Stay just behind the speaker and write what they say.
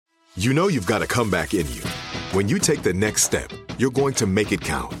You know you've got a comeback in you. When you take the next step, you're going to make it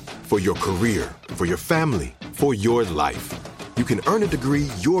count for your career, for your family, for your life. You can earn a degree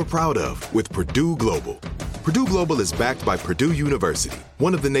you're proud of with Purdue Global. Purdue Global is backed by Purdue University,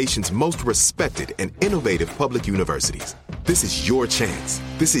 one of the nation's most respected and innovative public universities. This is your chance.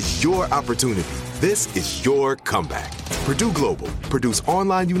 This is your opportunity. This is your comeback. Purdue Global, Purdue's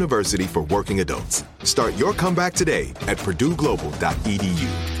online university for working adults. Start your comeback today at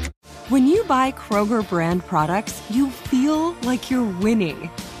purdueglobal.edu. When you buy Kroger brand products, you feel like you're winning.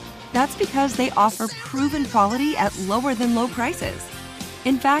 That's because they offer proven quality at lower than low prices.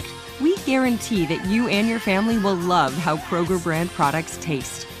 In fact, we guarantee that you and your family will love how Kroger brand products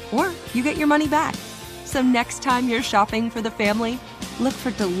taste, or you get your money back. So next time you're shopping for the family, look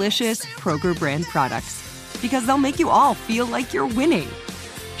for delicious Kroger brand products, because they'll make you all feel like you're winning.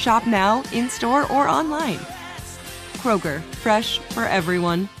 Shop now, in-store, or online. Kroger, fresh for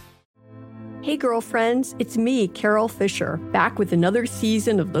everyone. Hey girlfriends, it's me, Carol Fisher, back with another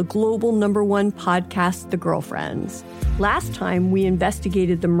season of the global #1 podcast, The Girlfriends. Last time, we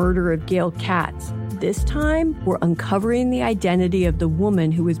investigated the murder of Gail Katz. This time, we're uncovering the identity of the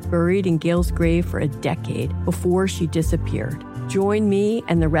woman who was buried in Gail's grave for a decade before she disappeared. Join me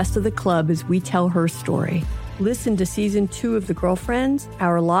and the rest of the club as we tell her story. Listen to Season 2 of The Girlfriends,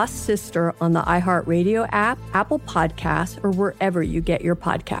 Our Lost Sister on the iHeartRadio app, Apple Podcasts, or wherever you get your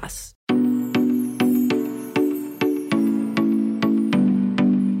podcasts.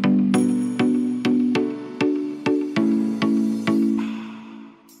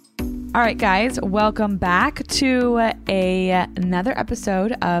 All right, guys, welcome back to another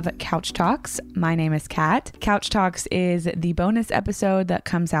episode of Couch Talks. My name is Kat. Couch Talks is the bonus episode that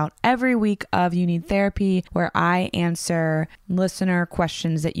comes out every week of You Need Therapy, where I answer listener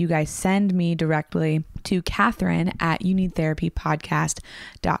questions that you guys send me directly to Catherine at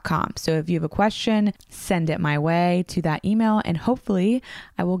youneedtherapypodcast.com. So if you have a question, send it my way to that email, and hopefully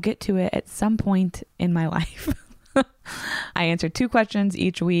I will get to it at some point in my life. I answer 2 questions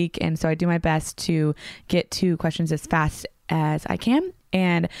each week, and so I do my best to get to questions as fast as I can.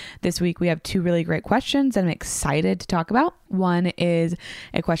 And this week we have 2 really great questions that I'm excited to talk about. One is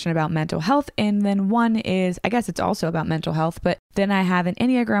a question about mental health, and then one is, I guess it's also about mental health, but then I have an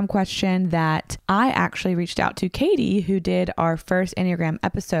Enneagram question that I actually reached out to Katie, who did our first Enneagram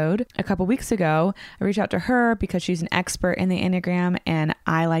episode a couple weeks ago. I reached out to her because she's an expert in the Enneagram, and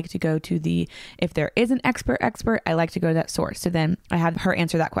I like to go to if there is an expert, I like to go to that source. So then I had her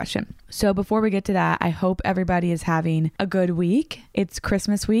answer that question. So before we get to that, I hope everybody is having a good week. It's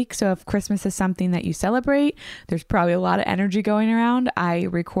Christmas week, so if Christmas is something that you celebrate, there's probably a lot of energy going around. I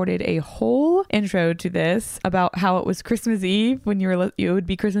recorded a whole intro to this about how it was Christmas Eve when it would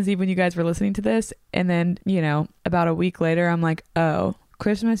be Christmas Eve when you guys were listening to this, and then about a week later I'm like, oh,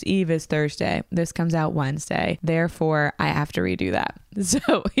 Christmas Eve is Thursday. This comes out Wednesday. Therefore, I have to redo that.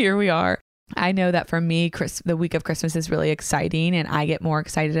 So here we are. I know that for me, the week of Christmas is really exciting, and I get more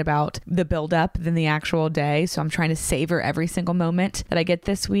excited about the build up than the actual day. So I'm trying to savor every single moment that I get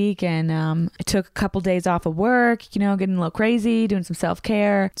this week. And I took a couple days off of work, getting a little crazy, doing some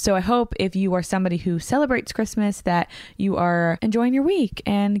self-care. So I hope if you are somebody who celebrates Christmas that you are enjoying your week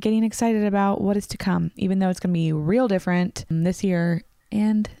and getting excited about what is to come, even though it's going to be real different this year.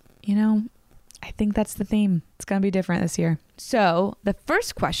 And, I think that's the theme. It's going to be different this year. So the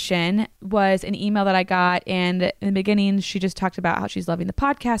first question was an email that I got, and in the beginning, she just talked about how she's loving the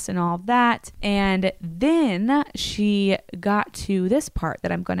podcast and all of that. And then she got to this part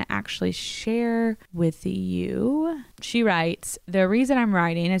that I'm going to actually share with you. She writes, the reason I'm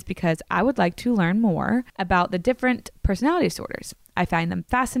writing is because I would like to learn more about the different personality disorders. I find them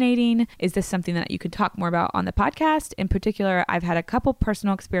fascinating. Is this something that you could talk more about on the podcast? In particular, I've had a couple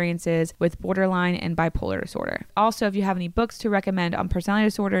personal experiences with borderline and bipolar disorder. Also, if you have any books to recommend on personality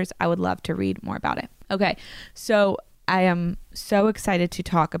disorders, I would love to read more about it. Okay, so I am so excited to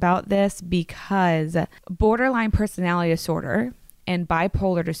talk about this because borderline personality disorder and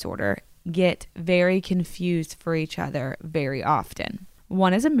bipolar disorder get very confused for each other very often.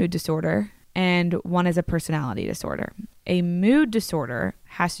 One is a mood disorder and one is a personality disorder. A mood disorder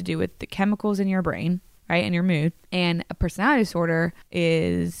has to do with the chemicals in your brain, right, and your mood. And a personality disorder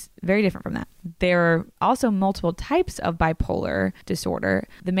is very different from that. There are also multiple types of bipolar disorder.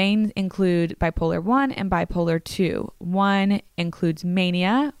 The main include bipolar 1 and bipolar 2. 1 includes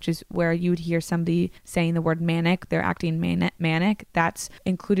mania, which is where you would hear somebody saying the word manic. They're acting manic. That's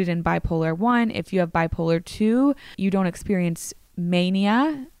included in bipolar 1. If you have bipolar 2, you don't experience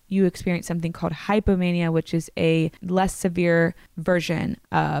mania. you experience something called hypomania, which is a less severe version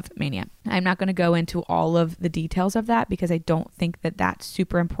of mania. I'm not going to go into all of the details of that because I don't think that that's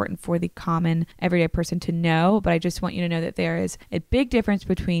super important for the common everyday person to know, but I just want you to know that there is a big difference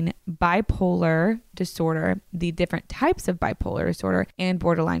between bipolar disorder, the different types of bipolar disorder, and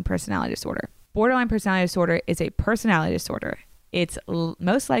borderline personality disorder. Borderline personality disorder is a personality disorder. It's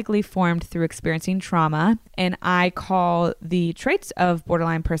most likely formed through experiencing trauma, and I call the traits of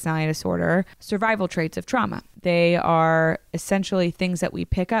borderline personality disorder survival traits of trauma. They are essentially things that we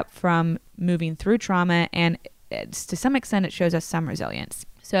pick up from moving through trauma, and to some extent it shows us some resilience.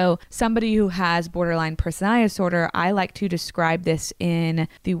 So somebody who has borderline personality disorder, I like to describe this in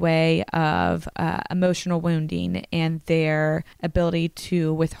the way of emotional wounding and their ability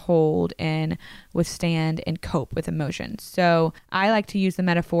to withhold and withstand and cope with emotions. So I like to use the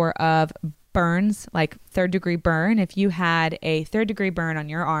metaphor of burns, like third-degree burn. If you had a third-degree burn on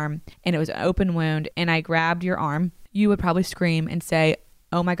your arm and it was an open wound and I grabbed your arm, you would probably scream and say,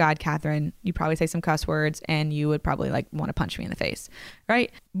 "Oh my God, Catherine," you probably say some cuss words and you would probably want to punch me in the face, right?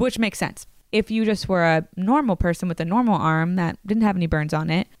 Which makes sense. If you just were a normal person with a normal arm that didn't have any burns on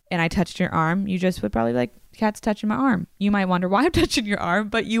it and I touched your arm, you just would probably be like, "Cat's touching my arm." You might wonder why I'm touching your arm,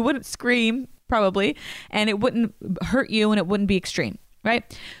 but you wouldn't scream probably, and it wouldn't hurt you and it wouldn't be extreme. Right?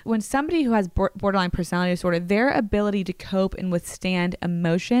 When somebody who has borderline personality disorder, their ability to cope and withstand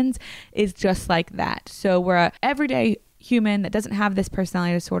emotions is just like that. So where an everyday human that doesn't have this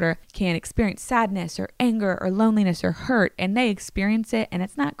personality disorder can experience sadness or anger or loneliness or hurt, and they experience it and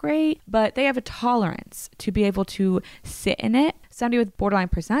it's not great, but they have a tolerance to be able to sit in it. Somebody with borderline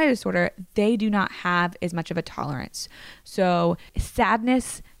personality disorder, they do not have as much of a tolerance. So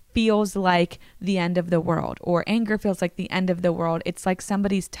sadness feels like the end of the world, or anger feels like the end of the world. It's like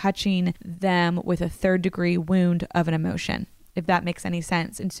somebody's touching them with a third-degree wound of an emotion, if that makes any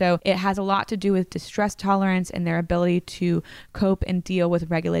sense. And so it has a lot to do with distress tolerance and their ability to cope and deal with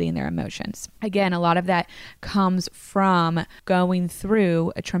regulating their emotions. Again, a lot of that comes from going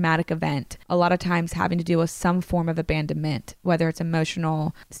through a traumatic event, a lot of times having to deal with some form of abandonment, whether it's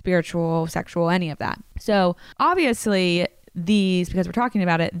emotional, spiritual, sexual, any of that. So obviously, because we're talking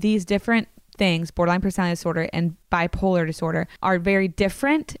about it, these different things, borderline personality disorder and bipolar disorder, are very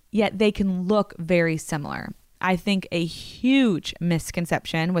different, yet they can look very similar. I think a huge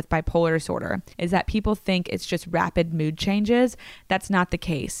misconception with bipolar disorder is that people think it's just rapid mood changes. That's not the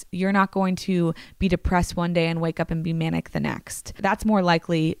case. You're not going to be depressed one day and wake up and be manic the next. That's more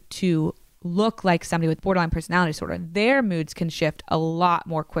likely to look like somebody with borderline personality disorder. Their moods can shift a lot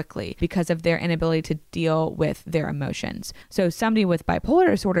more quickly because of their inability to deal with their emotions. So somebody with bipolar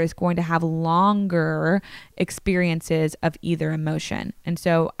disorder is going to have longer experiences of either emotion. And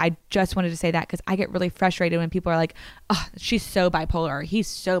so I just wanted to say that because I get really frustrated when people are like, "Oh, she's so bipolar, he's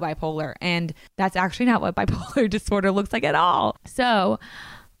so bipolar." And that's actually not what bipolar disorder looks like at all. So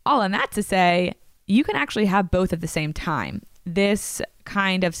all in that to say, you can actually have both at the same time. This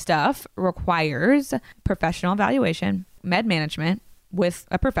kind of stuff requires professional evaluation, med management with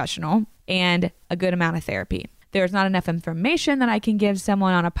a professional, and a good amount of therapy. There's not enough information that I can give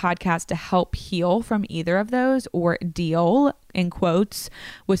someone on a podcast to help heal from either of those or deal, in quotes,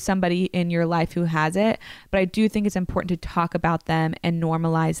 with somebody in your life who has it. But I do think it's important to talk about them and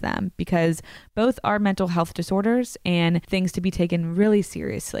normalize them because both are mental health disorders and things to be taken really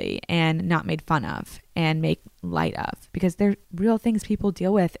seriously and not made fun of and make light of, because they're real things people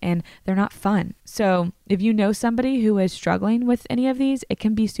deal with and they're not fun. So if you know somebody who is struggling with any of these, it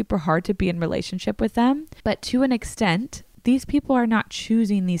can be super hard to be in relationship with them. But to an extent, these people are not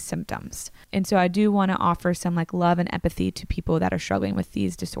choosing these symptoms. And so I do want to offer some love and empathy to people that are struggling with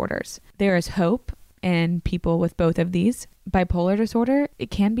these disorders. There is hope in people with both of these. Bipolar disorder, it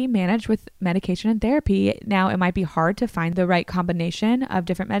can be managed with medication and therapy. Now, it might be hard to find the right combination of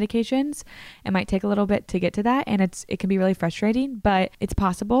different medications. It might take a little bit to get to that, and it can be really frustrating, but it's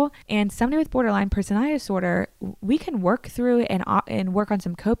possible. And somebody with borderline personality disorder, we can work through and work on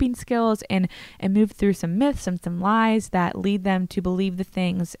some coping skills and move through some myths and some lies that lead them to believe the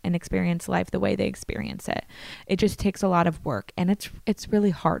things and experience life the way they experience it. It just takes a lot of work, and it's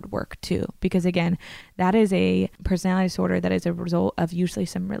really hard work too, because again, that is a personality disorder that is a result of usually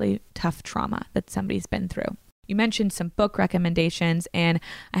some really tough trauma that somebody's been through. You mentioned some book recommendations, and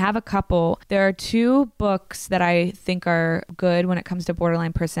I have a couple. There are two books that I think are good when it comes to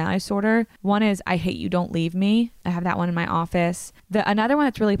borderline personality disorder. One is I Hate You, Don't Leave Me I have that one in my office. Another one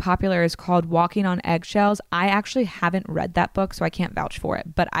that's really popular is called Walking on Eggshells. I actually haven't read that book, so I can't vouch for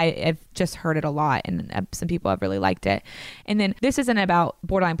it, but I've just heard it a lot, and some people have really liked it. And then this isn't about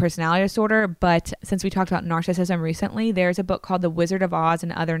borderline personality disorder, but since we talked about narcissism recently, there's a book called The Wizard of Oz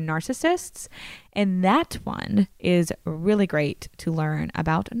and Other Narcissists. And that one is really great to learn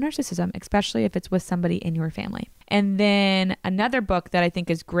about narcissism, especially if it's with somebody in your family. And then another book that I think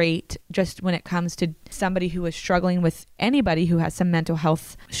is great just when it comes to somebody who is struggling with anybody who has some mental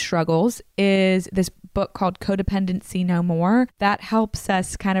health struggles is this book called Codependency No More. That helps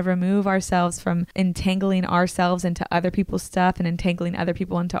us kind of remove ourselves from entangling ourselves into other people's stuff and entangling other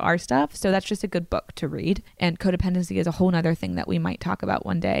people into our stuff. So that's just a good book to read. And codependency is a whole nother thing that we might talk about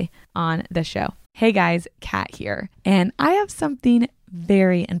one day on the show. Hey guys, Kat here. And I have something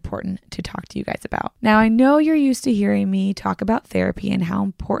very important to talk to you guys about. Now, I know you're used to hearing me talk about therapy and how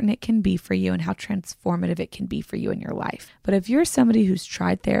important it can be for you and how transformative it can be for you in your life. But if you're somebody who's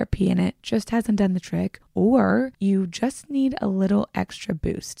tried therapy and it just hasn't done the trick, or you just need a little extra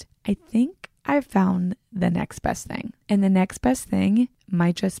boost, I think I've found the next best thing. And the next best thing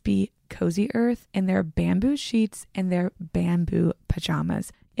might just be Cozy Earth and their bamboo sheets and their bamboo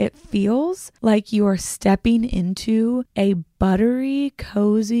pajamas. It feels like you are stepping into a buttery,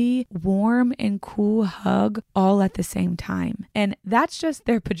 cozy, warm, and cool hug all at the same time. And that's just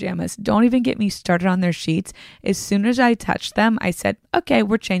their pajamas. Don't even get me started on their sheets. As soon as I touched them, I said, okay,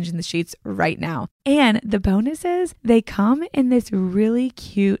 we're changing the sheets right now. And the bonus is they come in this really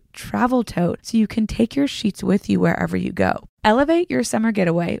cute travel tote so you can take your sheets with you wherever you go. Elevate your summer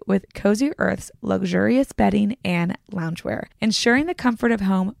getaway with Cozy Earth's luxurious bedding and loungewear, ensuring the comfort of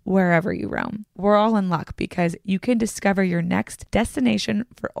home wherever you roam. We're all in luck because you can discover your next destination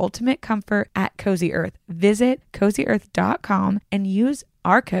for ultimate comfort at Cozy Earth. Visit CozyEarth.com and use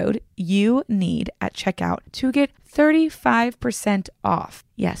our code YOUNEED at checkout to get 35% off.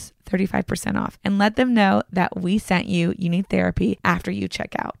 Yes, 35% off. And let them know that we sent you Need Therapy after you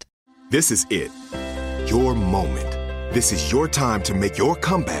check out. This is it. Your moment. This is your time to make your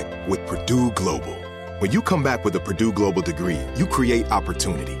comeback with Purdue Global. When you come back with a Purdue Global degree, you create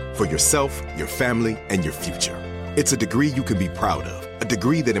opportunity for yourself, your family, and your future. It's a degree you can be proud of, a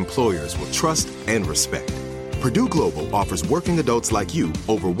degree that employers will trust and respect. Purdue Global offers working adults like you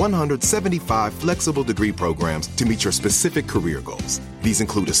over 175 flexible degree programs to meet your specific career goals. These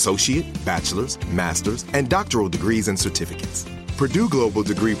include associate, bachelor's, master's, and doctoral degrees and certificates. Purdue Global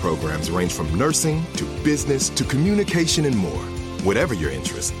degree programs range from nursing to business to communication and more. Whatever your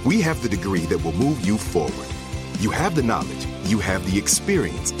interest, we have the degree that will move you forward. You have the knowledge, you have the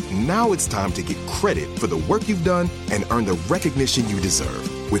experience. Now it's time to get credit for the work you've done and earn the recognition you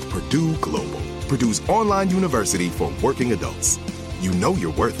deserve with Purdue Global, Purdue's online university for working adults. You know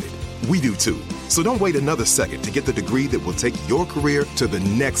you're worth it. We do too. So don't wait another second to get the degree that will take your career to the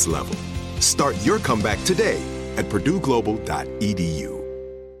next level. Start your comeback today at purdueglobal.edu.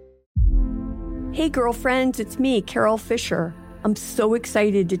 Hey girlfriends, it's me, Carol Fisher. I'm so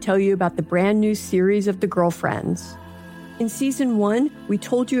excited to tell you about the brand new series of The Girlfriends. In season 1, we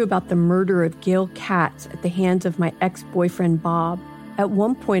told you about the murder of Gail Katz at the hands of my ex-boyfriend Bob. At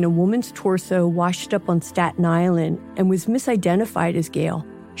one point, a woman's torso washed up on Staten Island and was misidentified as Gail.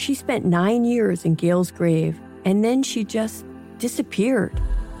 She spent 9 years in Gail's grave, and then she just disappeared.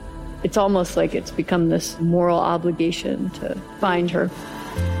 It's almost like it's become this moral obligation to find her.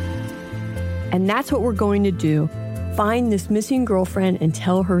 And that's what we're going to do. Find this missing girlfriend and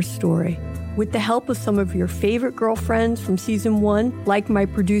tell her story. With the help of some of your favorite girlfriends from season 1, like my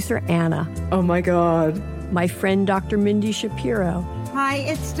producer Anna. Oh my God. My friend Dr. Mindy Shapiro. Hi,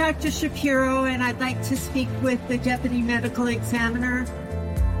 it's Dr. Shapiro, and I'd like to speak with the Deputy Medical Examiner.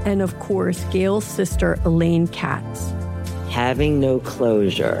 And of course, Gail's sister, Elaine Katz. Having no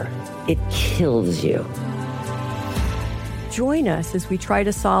closure, it kills you. Join us as we try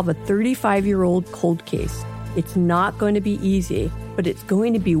to solve a 35-year-old cold case. It's not going to be easy, but it's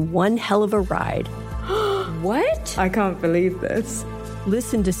going to be one hell of a ride. What? I can't believe this.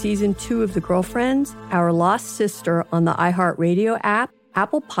 Listen to season 2 of The Girlfriends, Our Lost Sister on the iHeartRadio app,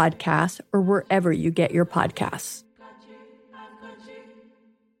 Apple Podcasts, or wherever you get your podcasts.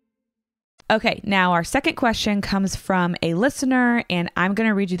 Okay, now our second question comes from a listener, and I'm going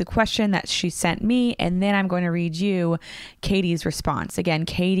to read you the question that she sent me, and then I'm going to read you Katie's response. Again,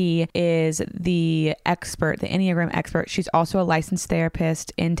 Katie is the expert, the Enneagram expert. She's also a licensed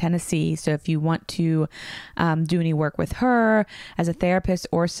therapist in Tennessee, so if you want to do any work with her as a therapist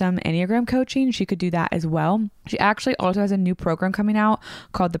or some Enneagram coaching, she could do that as well. She actually also has a new program coming out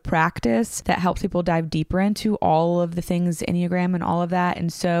called The Practice that helps people dive deeper into all of the things Enneagram and all of that.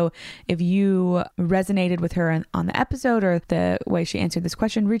 And so if you you resonated with her on the episode or the way she answered this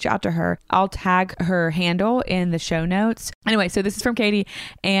question, reach out to her. I'll tag her handle in the show notes. Anyway, so this is from Katie,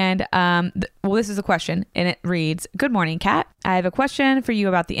 and this is a question, and it reads, "Good morning, Kat. I have a question for you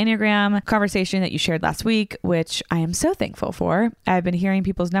about the Enneagram conversation that you shared last week, which I am so thankful for. I've been hearing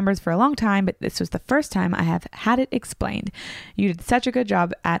people's numbers for a long time, but this was the first time I have had it explained. You did such a good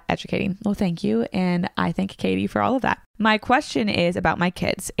job at educating." Well, thank you. And I thank Katie for all of that. My question is about my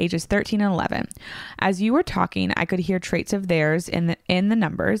kids, ages 13 and 11. As you were talking, I could hear traits of theirs in the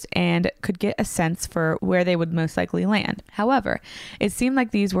numbers and could get a sense for where they would most likely land. However, it seemed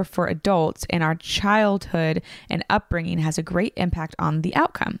like these were for adults, and our childhood and upbringing has a great impact on the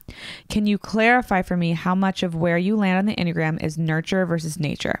outcome. Can you clarify for me how much of where you land on the Enneagram is nurture versus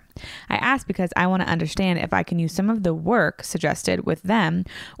nature? I ask because I want to understand if I can use some of the work suggested with them,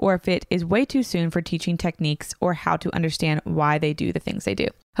 or if it is way too soon for teaching techniques or how to understand why they do the things they do.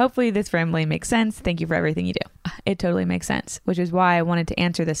 Hopefully this rambling makes sense. Thank you for everything you do. It totally makes sense, which is why I wanted to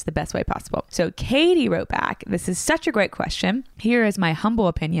answer this the best way possible. So Katie wrote back, "This is such a great question. Here is my humble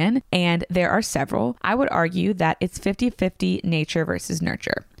opinion, and there are several. I would argue that it's 50-50 nature versus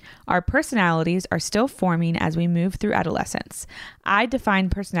nurture. Our personalities are still forming as we move through adolescence. I define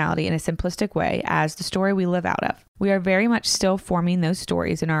personality in a simplistic way as the story we live out of. We are very much still forming those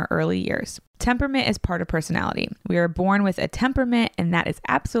stories in our early years. Temperament is part of personality. We are born with a temperament, and that is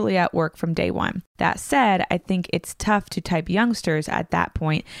absolutely at work from day one. That said, I think it's tough to type youngsters at that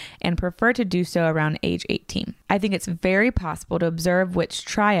point and prefer to do so around age 18. I think it's very possible to observe which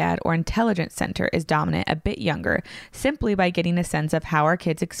triad or intelligence center is dominant a bit younger, simply by getting a sense of how our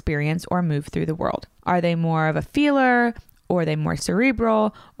kids experience or move through the world. Are they more of a feeler, or are they more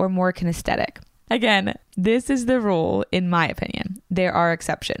cerebral, or more kinesthetic? Again, this is the rule in my opinion. There are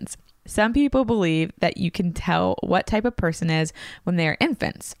exceptions. Some people believe that you can tell what type of person is when they are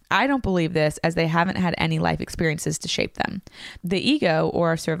infants. I don't believe this, as they haven't had any life experiences to shape them. The ego,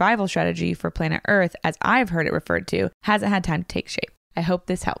 or survival strategy for planet Earth, as I've heard it referred to, hasn't had time to take shape. I hope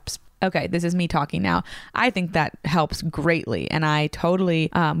this helps. Okay, this is me talking now. I think that helps greatly, and I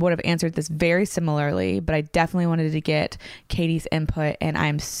totally would have answered this very similarly, but I definitely wanted to get Katie's input, and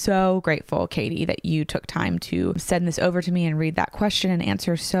I'm so grateful, Katie, that you took time to send this over to me and read that question and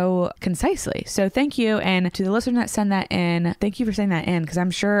answer so concisely. So thank you, and to the listener that sent that in, thank you for sending that in, because I'm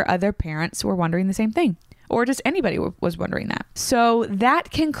sure other parents were wondering the same thing. Or just anybody was wondering that. So that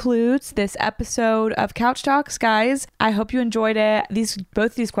concludes this episode of Couch Talks, guys. I hope you enjoyed it.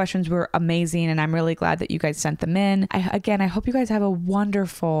 Both these questions were amazing, and I'm really glad that you guys sent them in. I hope you guys have a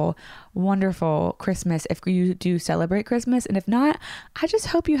wonderful, wonderful Christmas if you do celebrate Christmas. And if not, I just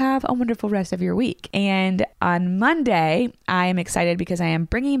hope you have a wonderful rest of your week. And on Monday, I am excited because I am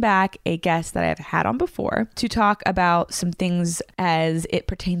bringing back a guest that I've had on before to talk about some things as it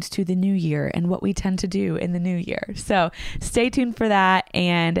pertains to the new year and what we tend to do in the new year. So stay tuned for that.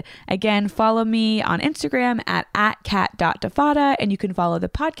 And again, follow me on Instagram at @cat.defada, and you can follow the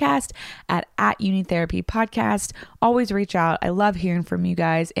podcast at Unitherapy Podcast. Always reach out. I love hearing from you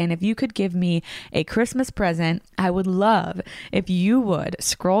guys. And if you could give me a Christmas present, I would love if you would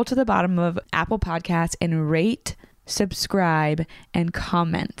scroll to the bottom of Apple Podcasts and rate, subscribe, and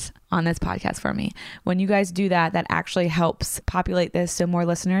comment on this podcast for me. When you guys do that, that actually helps populate this so more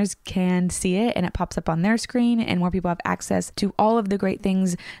listeners can see it, and it pops up on their screen, and more people have access to all of the great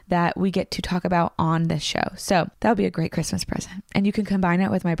things that we get to talk about on this show. So that would be a great Christmas present. And you can combine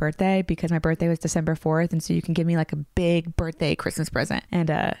it with my birthday, because my birthday was December 4th. And so you can give me like a big birthday Christmas present. And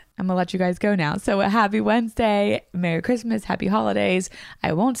I'm gonna let you guys go now. So happy Wednesday, Merry Christmas, Happy Holidays.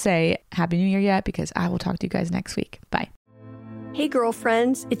 I won't say Happy New Year yet, because I will talk to you guys next week. Bye. Hey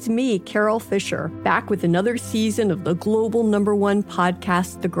girlfriends, it's me, Carol Fisher, back with another season of the global #1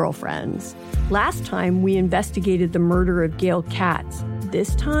 podcast, The Girlfriends. Last time, we investigated the murder of Gail Katz.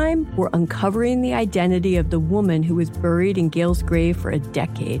 This time, we're uncovering the identity of the woman who was buried in Gail's grave for a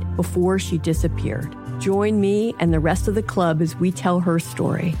decade before she disappeared. Join me and the rest of the club as we tell her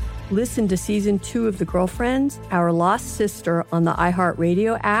story. Listen to Season 2 of The Girlfriends, Our Lost Sister, on the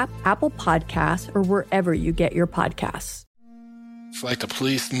iHeartRadio app, Apple Podcasts, or wherever you get your podcasts. It's like the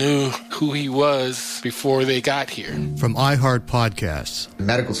police knew who he was before they got here. From iHeart Podcasts. The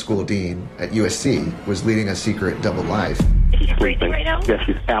medical school dean at USC was leading a secret double life. Is she breathing right now? Yes,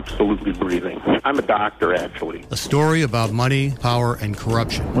 she's absolutely breathing. I'm a doctor, actually. A story about money, power, and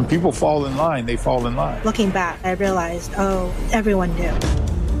corruption. When people fall in line, they fall in line. Looking back, I realized, everyone knew.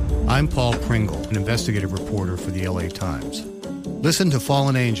 I'm Paul Pringle, an investigative reporter for the LA Times. Listen to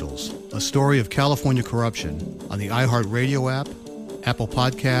Fallen Angels, a story of California corruption, on the iHeartRadio app, Apple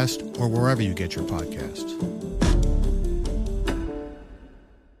Podcast, or wherever you get your podcasts.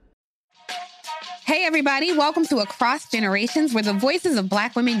 Hey, everybody. Welcome to Across Generations, where the voices of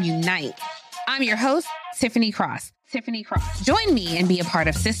Black women unite. I'm your host, Tiffany Cross. Join me and be a part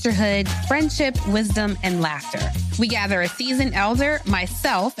of sisterhood, friendship, wisdom, and laughter. We gather a seasoned elder,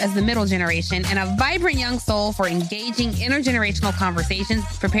 myself as the middle generation, and a vibrant young soul for engaging intergenerational conversations.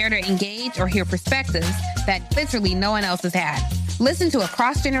 Prepare to engage or hear perspectives that literally no one else has had. Listen to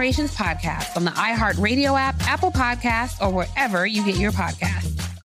Across Generations podcast on the iHeartRadio app, Apple Podcasts, or wherever you get your podcasts.